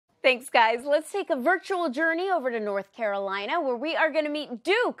Thanks, guys. Let's take a virtual journey over to North Carolina, where we are going to meet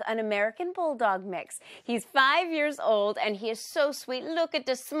Duke, an American Bulldog mix. He's 5 years old, and he is so sweet. Look at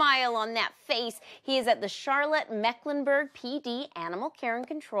the smile on that face. He is at the Charlotte Mecklenburg PD Animal Care and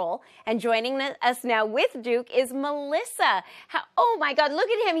Control. And joining us now with Duke is Melissa. Oh, my God,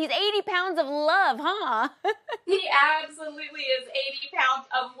 look at him. He's 80 pounds of love, huh? He absolutely is 80 pounds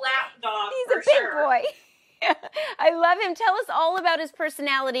of lap dog. He's a big boy. I love him. Tell us all about his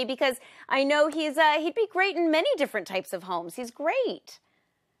personality, because I know he'd be great in many different types of homes. He's great.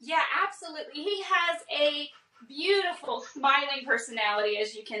 Yeah, absolutely. He has a beautiful, smiling personality,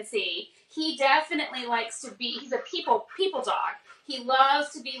 as you can see. He definitely likes to be, he's a people dog. He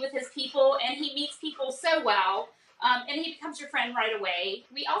loves to be with his people, and he meets people so well, and he becomes your friend right away.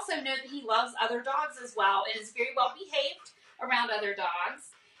 We also know that he loves other dogs as well and is very well behaved around other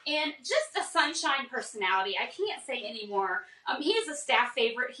dogs. And just a sunshine personality. I can't say any more. He is a staff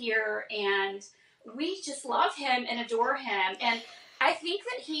favorite here, and we just love him and adore him. And I think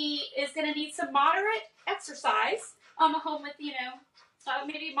that he is going to need some moderate exercise. A home with,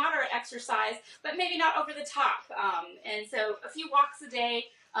 maybe moderate exercise, but maybe not over the top. And so a few walks a day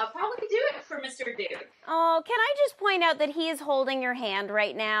probably do it for Mr. Duke. Oh, can I just point out that he is holding your hand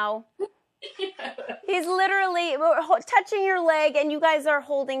right now? He's literally touching your leg, and you guys are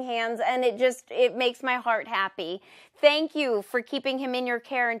holding hands, and it makes my heart happy. Thank you for keeping him in your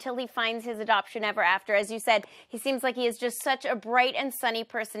care until he finds his adoption ever after. As you said, he seems like he is just such a bright and sunny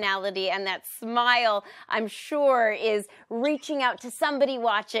personality, and that smile, I'm sure, is reaching out to somebody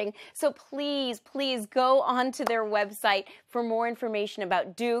watching. So please, please go onto their website for more information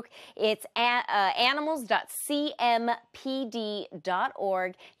about Duke. It's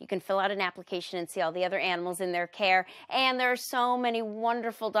animals.cmpd.org. You can fill out an application and see all the other animals in their care. And there are so many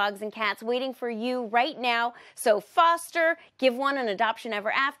wonderful dogs and cats waiting for you right now. So foster, give one an adoption ever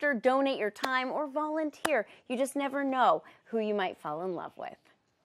after, donate your time, or volunteer. You just never know who you might fall in love with.